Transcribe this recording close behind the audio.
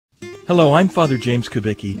Hello, I'm Father James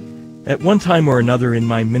Kubicki. At one time or another in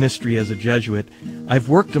my ministry as a Jesuit, I've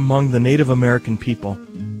worked among the Native American people,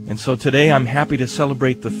 and so today I'm happy to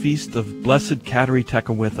celebrate the feast of Blessed Kateri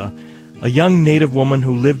Tekakwitha, a young Native woman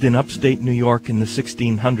who lived in upstate New York in the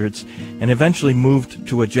 1600s and eventually moved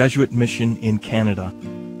to a Jesuit mission in Canada.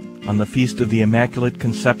 On the feast of the Immaculate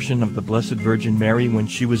Conception of the Blessed Virgin Mary, when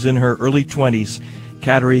she was in her early 20s,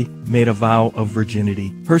 Kateri made a vow of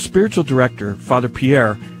virginity. Her spiritual director, Father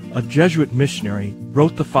Pierre, a Jesuit missionary,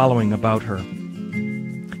 wrote the following about her.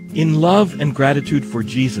 In love and gratitude for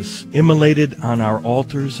Jesus, immolated on our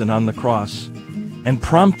altars and on the cross, and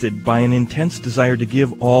prompted by an intense desire to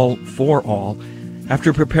give all for all,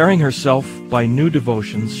 after preparing herself by new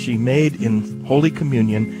devotions, she made in Holy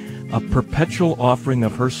Communion a perpetual offering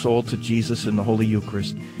of her soul to Jesus in the Holy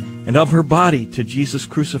Eucharist, and of her body to Jesus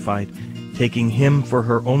crucified, taking him for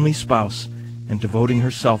her only spouse, and devoting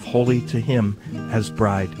herself wholly to him as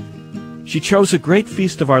bride. She chose a great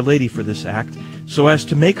feast of Our Lady for this act, so as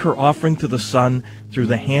to make her offering to the Son through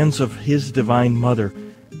the hands of his Divine Mother,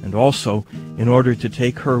 and also in order to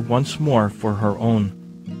take her once more for her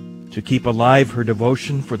own. To keep alive her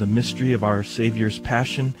devotion for the mystery of our Savior's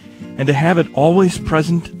Passion, and to have it always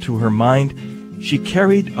present to her mind, she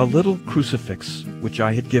carried a little crucifix which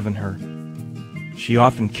I had given her. She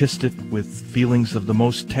often kissed it with feelings of the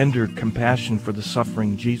most tender compassion for the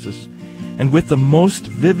suffering Jesus, and with the most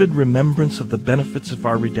vivid remembrance of the benefits of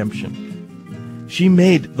our redemption. She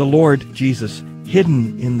made the Lord Jesus,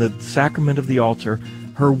 hidden in the sacrament of the altar,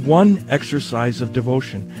 her one exercise of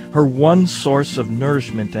devotion, her one source of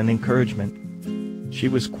nourishment and encouragement. She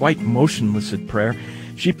was quite motionless at prayer.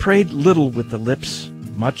 She prayed little with the lips,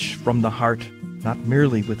 much from the heart, not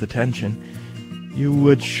merely with attention. You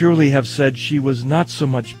would surely have said she was not so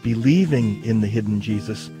much believing in the hidden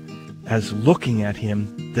Jesus as looking at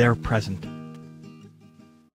him there present.